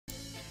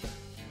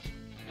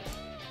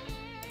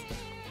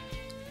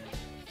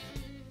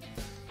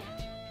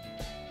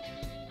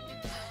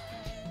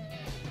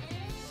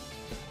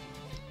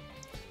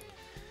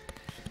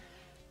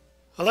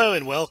Hello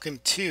and welcome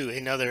to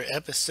another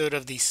episode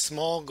of the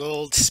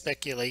Smaulgld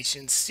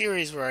Speculation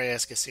series, where I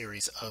ask a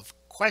series of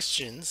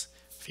questions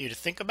for you to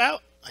think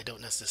about. I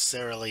don't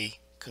necessarily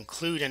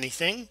conclude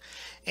anything,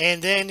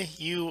 and then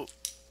you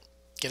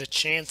get a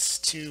chance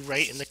to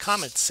write in the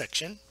comments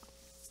section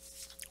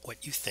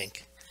what you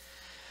think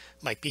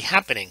might be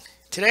happening.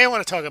 Today I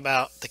want to talk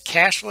about the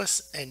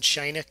cashless and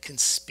China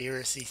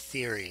conspiracy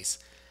theories.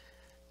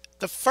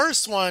 The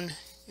first one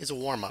is a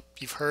warm-up.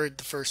 You've heard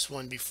the first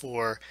one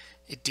before.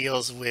 It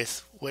deals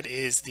with what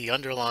is the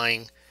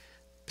underlying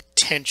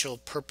potential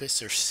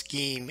purpose or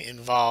scheme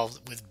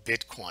involved with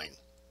Bitcoin.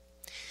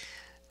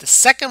 The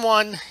second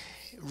one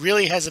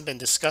really hasn't been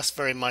discussed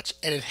very much,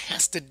 and it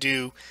has to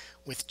do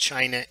with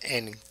China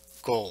and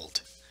gold.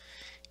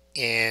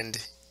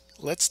 And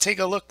let's take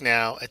a look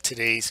now at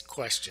today's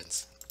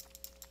questions.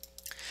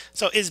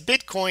 So is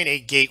Bitcoin a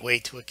gateway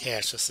to a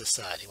cashless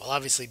society? Well,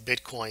 obviously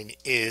Bitcoin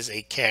is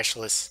a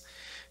cashless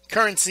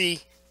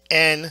currency,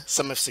 and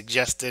some have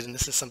suggested, and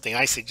this is something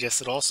I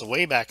suggested also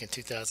way back in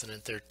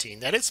 2013,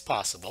 that it's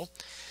possible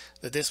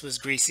that this was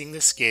greasing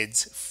the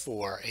skids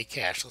for a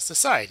cashless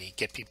society.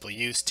 Get people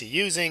used to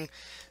using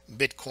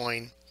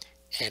Bitcoin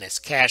and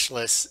it's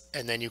cashless,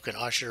 and then you can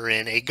usher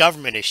in a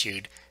government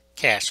issued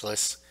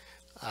cashless.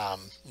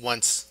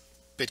 Once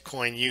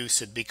Bitcoin use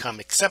had become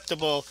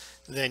acceptable,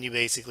 then you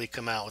basically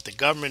come out with the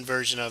government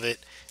version of it,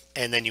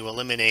 and then you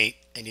eliminate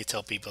and you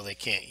tell people they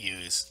can't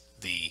use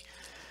the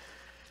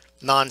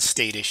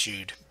non-state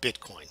issued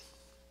Bitcoin.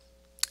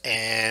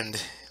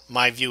 And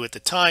my view at the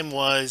time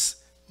was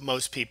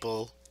most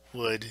people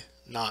would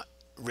not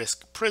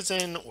risk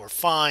prison or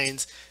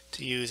fines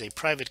to use a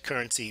private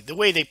currency the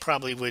way they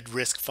probably would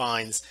risk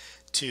fines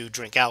to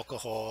drink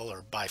alcohol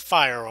or buy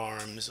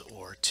firearms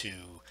or to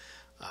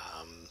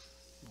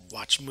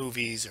watch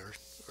movies or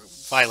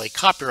violate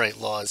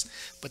copyright laws,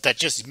 but that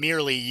just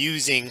merely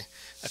using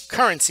a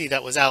currency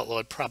that was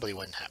outlawed probably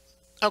wouldn't happen.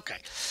 Okay,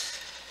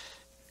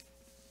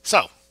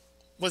 so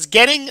was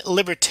getting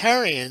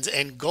libertarians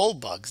and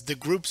gold bugs, the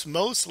groups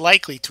most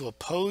likely to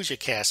oppose a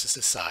cashless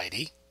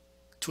society,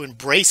 to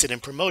embrace it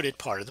and promote it,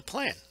 part of the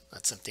plan?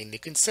 That's something to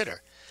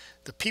consider.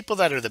 The people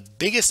that are the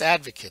biggest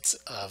advocates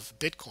of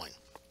Bitcoin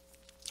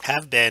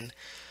have been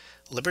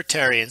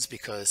libertarians,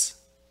 because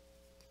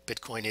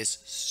Bitcoin is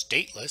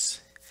stateless,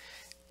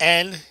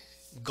 and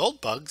gold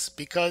bugs,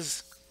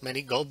 because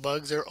many gold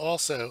bugs are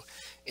also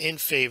in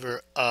favor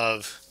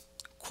of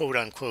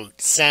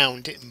quote-unquote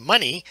sound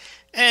money,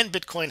 and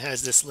Bitcoin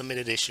has this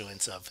limited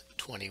issuance of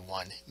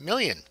 21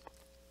 million.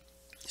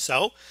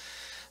 So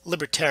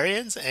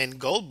libertarians and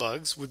gold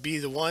bugs would be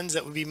the ones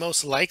that would be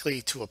most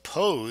likely to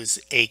oppose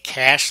a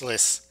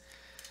cashless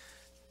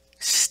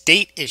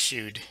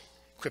state-issued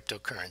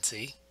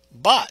cryptocurrency,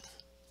 but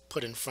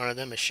put in front of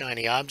them a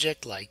shiny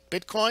object like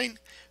Bitcoin,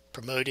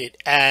 promote it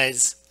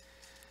as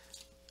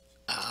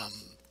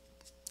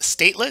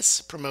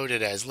stateless, promote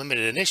it as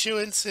limited in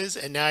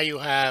issuances, and now you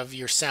have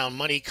your sound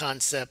money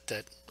concept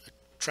that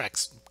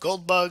attracts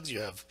gold bugs. You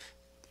have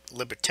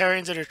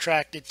libertarians that are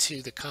attracted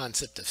to the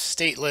concept of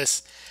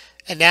stateless,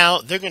 and now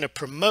they're going to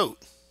promote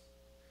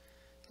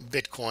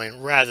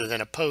Bitcoin rather than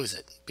oppose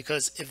it,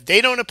 because if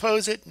they don't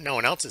oppose it, no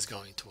one else is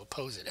going to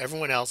oppose it.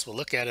 Everyone else will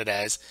look at it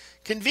as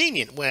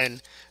convenient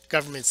when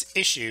governments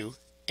issue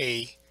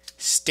a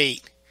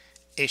state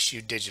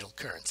issued digital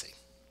currency.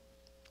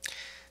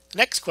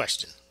 Next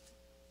question.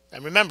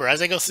 And remember,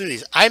 as I go through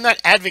these, I'm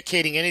not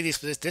advocating any of these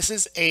for this. This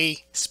is a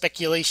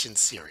speculation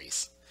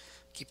series.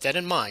 Keep that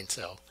in mind.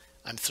 So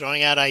I'm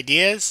throwing out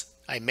ideas.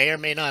 I may or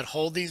may not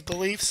hold these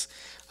beliefs.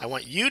 I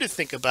want you to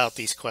think about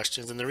these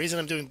questions. And the reason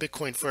I'm doing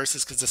Bitcoin first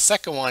is because the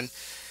second one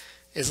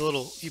is a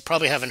little, you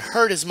probably haven't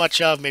heard as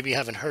much of, maybe you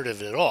haven't heard of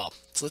it at all.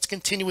 So let's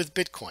continue with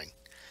Bitcoin.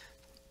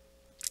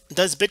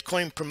 Does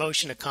Bitcoin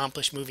promotion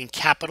accomplish moving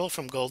capital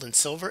from gold and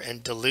silver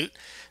and dilute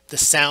the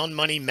sound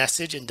money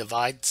message and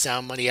divide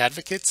sound money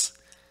advocates?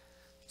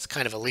 It's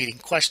kind of a leading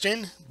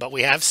question, but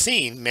we have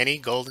seen many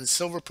gold and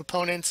silver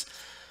proponents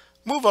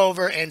move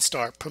over and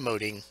start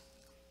promoting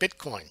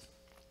Bitcoin.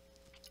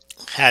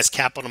 Has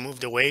capital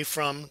moved away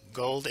from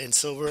gold and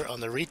silver on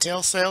the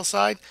retail sales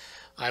side?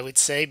 I would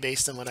say,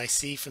 based on what I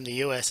see from the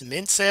US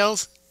Mint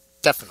sales,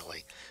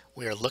 definitely.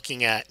 We are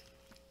looking at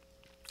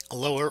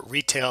lower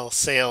retail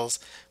sales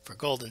for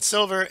gold and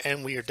silver,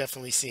 and we are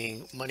definitely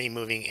seeing money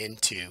moving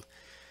into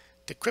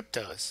the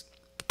cryptos.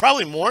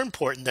 Probably more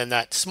important than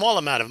that small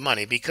amount of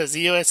money, because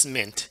the US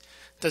Mint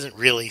doesn't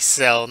really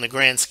sell, in the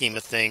grand scheme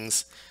of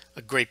things,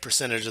 a great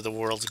percentage of the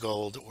world's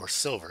gold or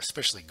silver,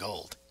 especially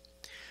gold.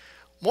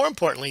 More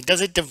importantly, does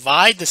it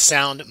divide the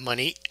sound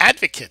money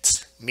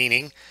advocates?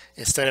 Meaning,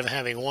 instead of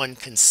having one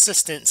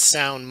consistent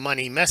sound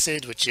money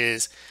message, which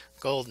is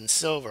gold and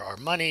silver are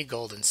money,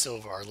 gold and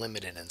silver are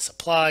limited in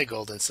supply,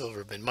 gold and silver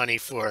have been money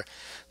for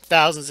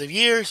thousands of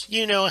years,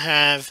 you now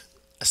have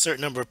a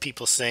certain number of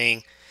people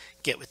saying,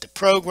 get with the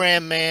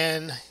program,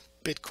 man.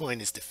 Bitcoin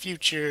is the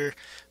future.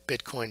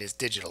 Bitcoin is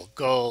digital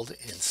gold,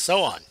 and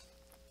so on.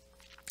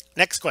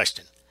 Next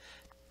question.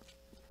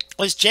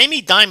 Was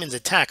Jamie Dimon's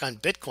attack on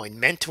Bitcoin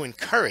meant to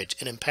encourage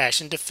an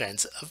impassioned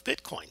defense of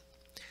Bitcoin?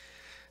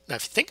 Now,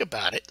 if you think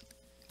about it,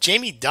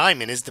 Jamie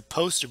Dimon is the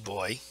poster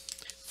boy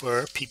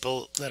for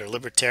people that are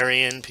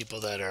libertarian, people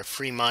that are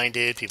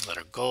free-minded, people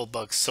that are gold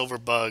bugs, silver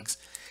bugs.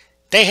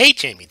 They hate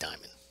Jamie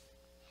Dimon.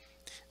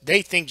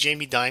 They think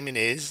Jamie Dimon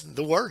is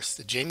the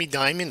worst. Jamie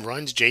Dimon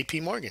runs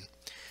JP Morgan.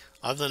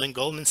 Other than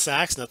Goldman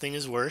Sachs, nothing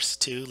is worse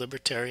to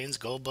libertarians,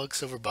 gold bugs,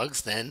 silver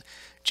bugs than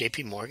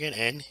JP Morgan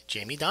and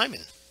Jamie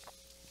Dimon.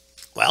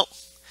 Well,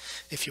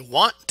 if you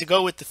want to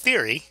go with the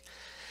theory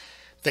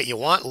that you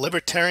want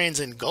libertarians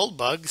and gold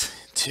bugs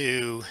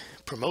to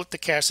promote the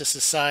cashless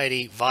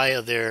society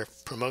via their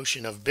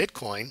promotion of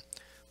Bitcoin,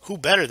 who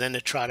better than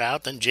to trot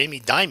out than Jamie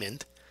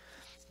Dimon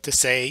to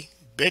say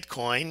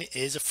Bitcoin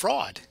is a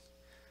fraud?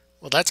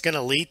 Well, that's going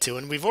to lead to,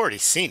 and we've already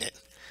seen it,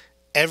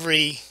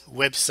 every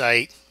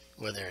website,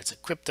 whether it's a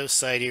crypto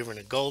site or even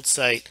a gold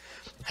site,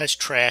 has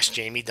trashed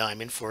Jamie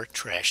Dimon for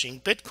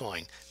trashing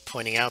Bitcoin,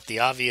 pointing out the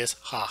obvious,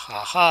 ha ha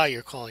ha,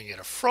 you're calling it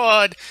a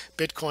fraud,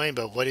 Bitcoin,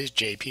 but what is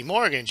JP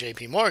Morgan?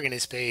 JP Morgan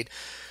is paid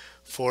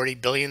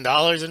 $40 billion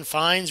in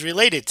fines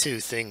related to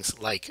things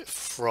like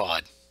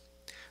fraud.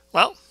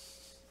 Well,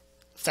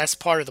 if that's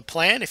part of the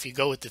plan, if you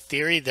go with the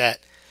theory that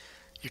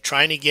you're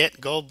trying to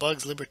get gold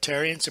bugs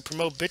libertarians to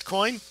promote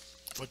Bitcoin,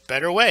 what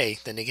better way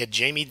than to get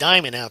Jamie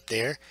Dimon out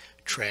there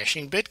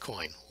trashing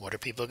Bitcoin? What are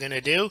people going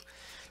to do?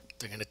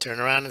 They're going to turn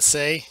around and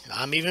say,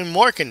 I'm even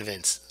more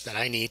convinced that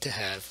I need to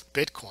have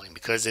Bitcoin,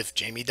 because if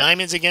Jamie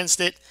Dimon's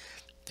against it,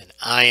 then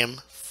I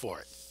am for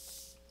it.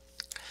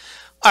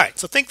 All right,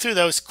 so think through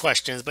those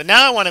questions, but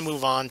now I want to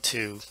move on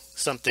to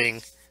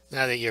something,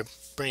 now that your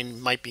brain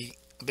might be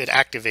a bit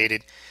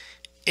activated,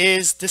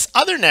 is this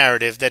other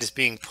narrative that is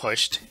being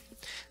pushed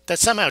that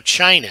somehow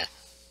China,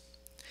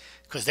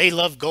 because they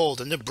love gold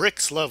and the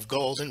BRICS love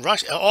gold and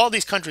Russia, all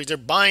these countries are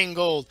buying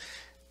gold,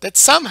 that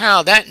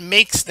somehow that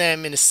makes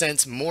them, in a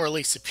sense,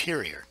 morally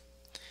superior.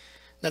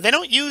 Now, they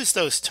don't use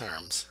those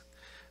terms,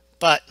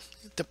 but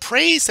the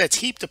praise that's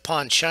heaped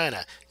upon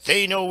China,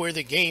 they know where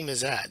the game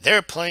is at.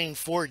 They're playing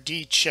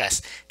 4D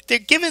chess. They're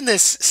given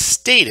this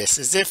status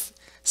as if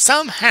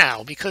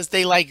somehow, because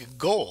they like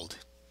gold,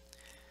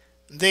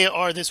 they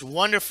are this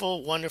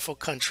wonderful, wonderful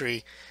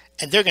country,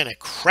 and they're going to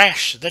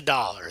crash the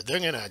dollar. They're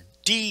going to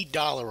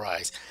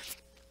de-dollarize.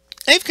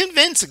 They've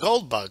convinced the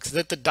gold bugs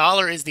that the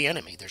dollar is the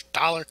enemy. There's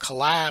dollar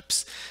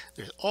collapse.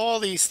 There's all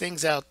these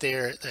things out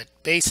there that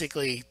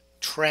basically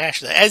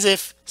trash, as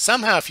if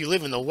somehow if you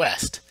live in the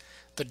West,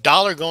 the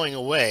dollar going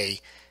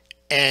away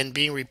and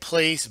being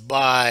replaced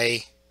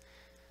by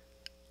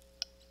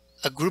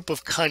a group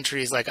of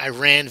countries like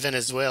Iran,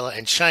 Venezuela,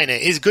 and China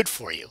is good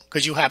for you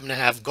because you happen to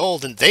have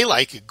gold and they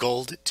like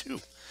gold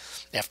too.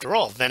 After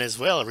all,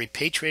 Venezuela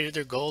repatriated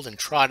their gold and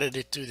trotted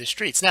it through the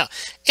streets. Now,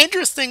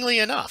 interestingly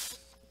enough,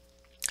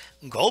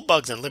 gold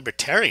bugs and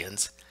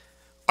libertarians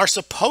are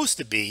supposed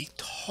to be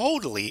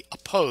totally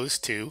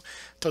opposed to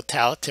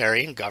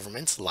totalitarian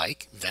governments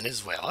like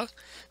Venezuela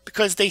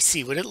because they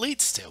see what it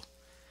leads to.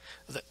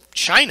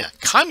 China,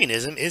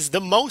 communism, is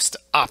the most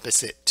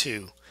opposite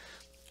to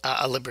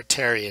a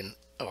libertarian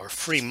or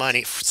free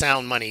money,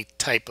 sound money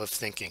type of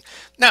thinking.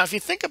 Now, if you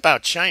think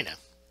about China,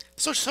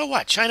 so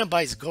what? China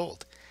buys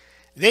gold.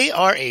 They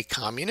are a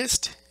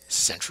communist,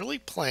 centrally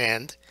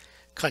planned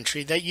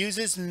country that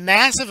uses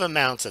massive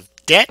amounts of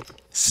debt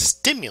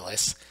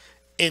stimulus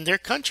in their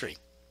country.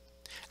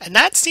 And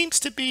that seems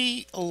to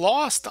be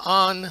lost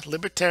on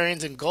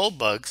libertarians and gold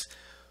bugs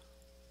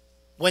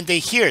when they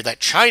hear that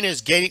China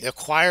is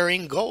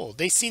acquiring gold.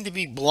 They seem to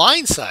be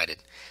blindsided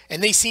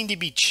and they seem to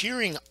be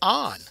cheering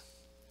on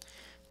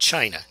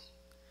China,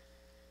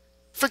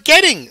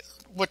 forgetting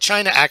what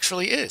China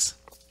actually is.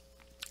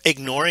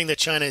 Ignoring that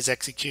China has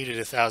executed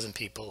 1,000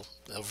 people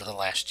over the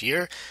last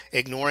year,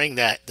 ignoring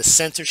that the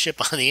censorship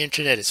on the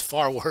internet is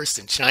far worse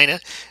in China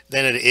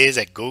than it is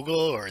at Google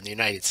or in the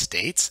United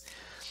States.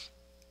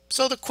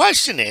 So the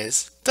question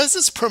is, does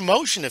this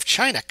promotion of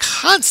China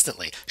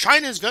constantly,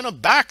 China is going to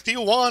back the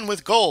yuan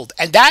with gold,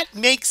 and that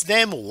makes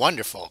them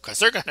wonderful because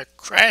they're going to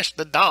crash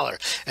the dollar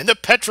and the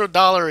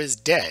petrodollar is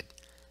dead.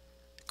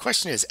 The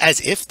question is,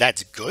 as if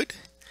that's good,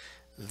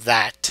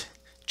 that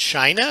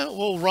China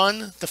will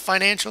run the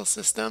financial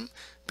system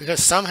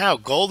because somehow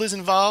gold is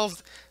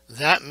involved,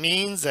 that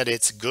means that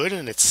it's good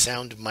and it's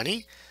sound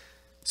money.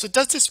 So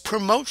does this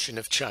promotion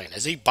of China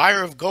as a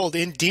buyer of gold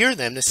endear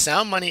them to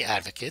sound money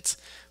advocates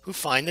who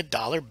find the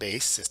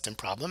dollar-based system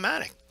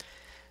problematic?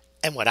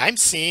 And what I'm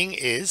seeing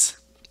is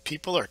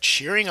people are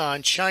cheering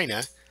on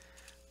China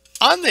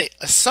on the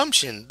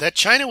assumption that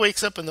China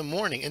wakes up in the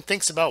morning and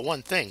thinks about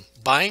one thing: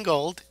 buying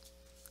gold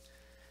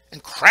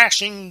and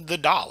crashing the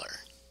dollar.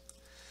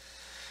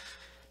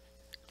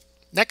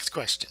 Next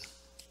question.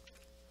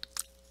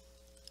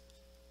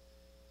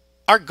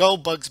 Are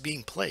gold bugs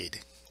being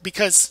played?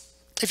 Because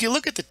if you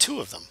look at the two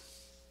of them,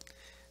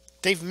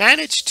 they've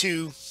managed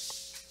to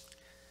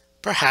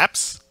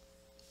perhaps,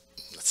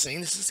 let's say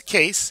this is the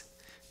case,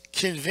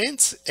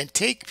 convince and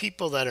take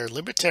people that are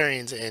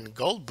libertarians and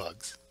gold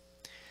bugs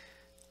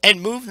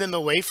and move them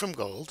away from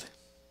gold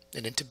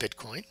and into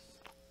Bitcoin,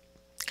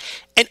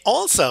 and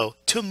also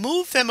to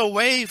move them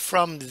away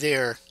from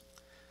their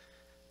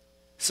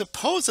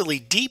supposedly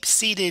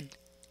deep-seated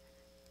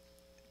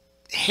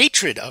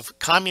hatred of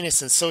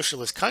communist and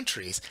socialist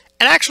countries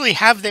and actually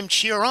have them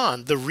cheer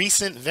on the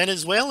recent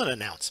Venezuelan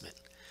announcement.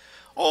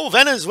 Oh,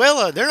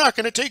 Venezuela, they're not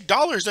going to take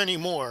dollars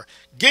anymore.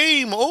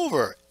 Game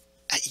over.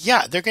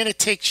 Yeah, they're going to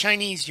take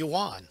Chinese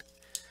yuan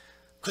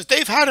because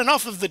they've had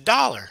enough of the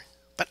dollar.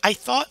 But I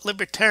thought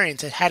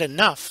libertarians had had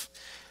enough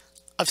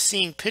of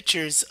seeing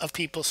pictures of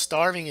people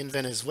starving in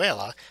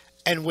Venezuela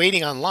and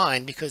waiting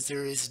online because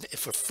there is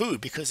for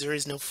food because there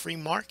is no free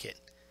market.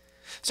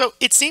 So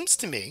it seems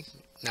to me,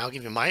 now I'll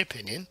give you my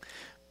opinion,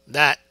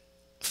 that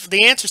for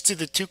the answers to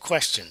the two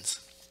questions,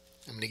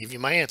 I'm going to give you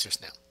my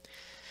answers now.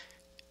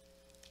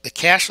 The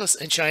cashless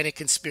and China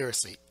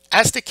conspiracy.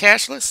 As to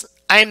cashless,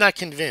 I am not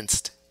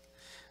convinced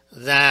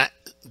that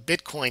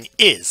Bitcoin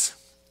is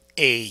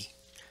a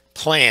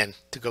plan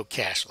to go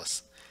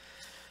cashless.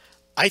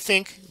 I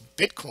think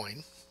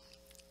Bitcoin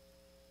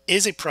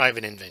is a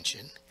private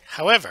invention.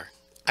 However,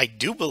 I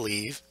do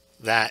believe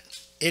that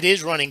it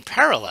is running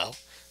parallel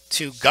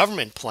to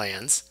government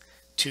plans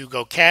to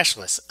go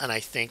cashless. And I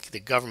think the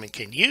government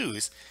can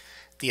use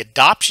the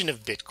adoption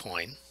of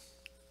Bitcoin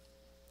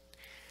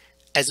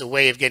as a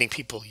way of getting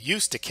people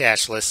used to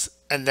cashless.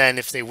 And then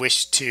if they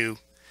wish to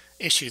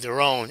issue their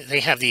own,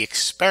 they have the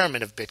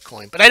experiment of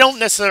Bitcoin. But I don't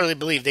necessarily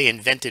believe they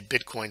invented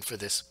Bitcoin for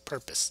this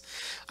purpose.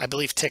 I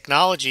believe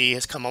technology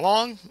has come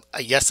along.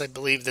 Yes, I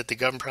believe that the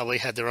government probably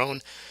had their own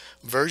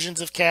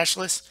versions of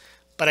cashless.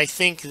 But I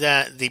think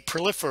that the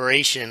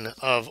proliferation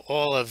of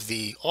all of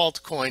the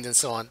altcoins and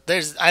so on,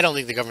 I don't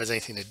think the government has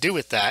anything to do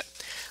with that.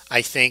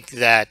 I think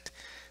that,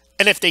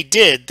 and if they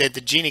did, that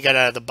the genie got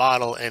out of the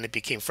bottle and it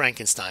became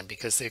Frankenstein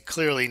because they're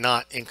clearly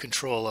not in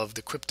control of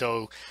the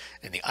crypto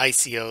and the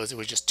ICOs. There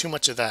was just too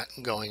much of that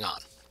going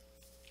on.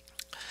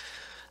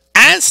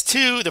 As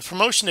to the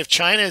promotion of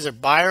China as a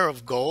buyer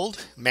of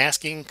gold,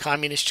 masking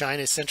communist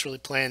China's centrally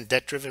planned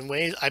debt-driven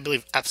ways, I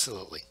believe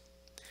absolutely.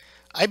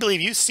 I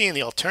believe you see in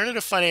the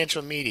alternative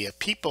financial media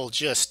people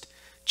just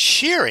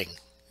cheering.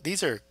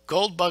 These are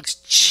gold bugs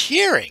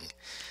cheering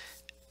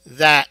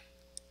that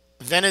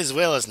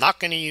Venezuela is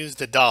not going to use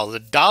the dollar. The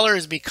dollar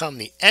has become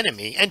the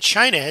enemy and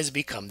China has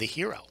become the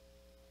hero.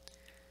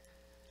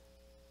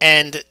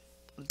 And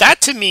that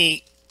to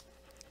me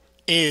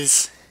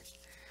is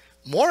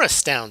more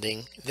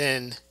astounding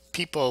than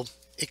people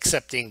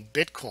accepting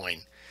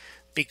Bitcoin,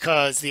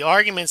 because the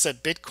arguments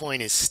that Bitcoin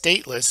is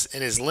stateless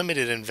and is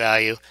limited in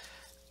value,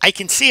 I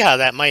can see how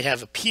that might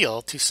have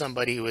appeal to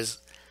somebody who is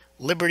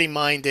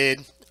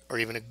liberty-minded or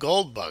even a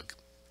gold bug.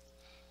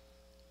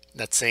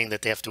 Not saying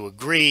that they have to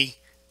agree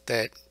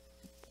that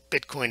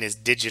Bitcoin is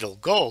digital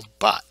gold,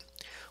 but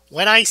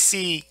when I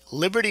see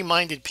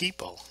liberty-minded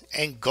people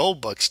and gold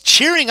bugs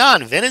cheering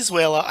on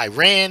Venezuela,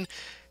 Iran,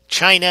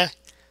 China,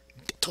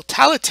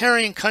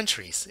 totalitarian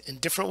countries in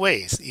different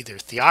ways, either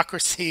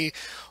theocracy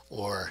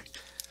or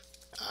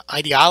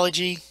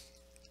ideology,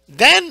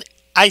 then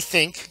I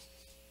think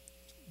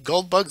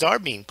gold bugs are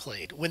being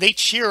played. When they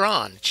cheer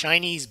on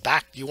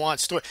Chinese-backed yuan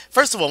story,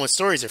 first of all, when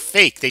stories are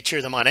fake, they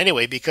cheer them on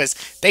anyway because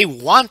they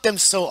want them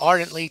so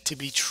ardently to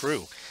be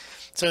true.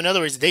 So in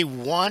other words, they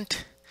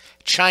want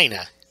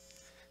China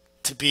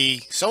to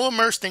be so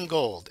immersed in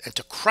gold and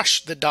to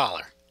crush the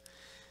dollar.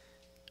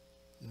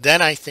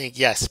 Then I think,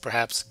 yes,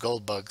 perhaps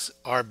gold bugs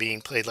are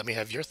being played. Let me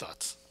have your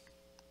thoughts.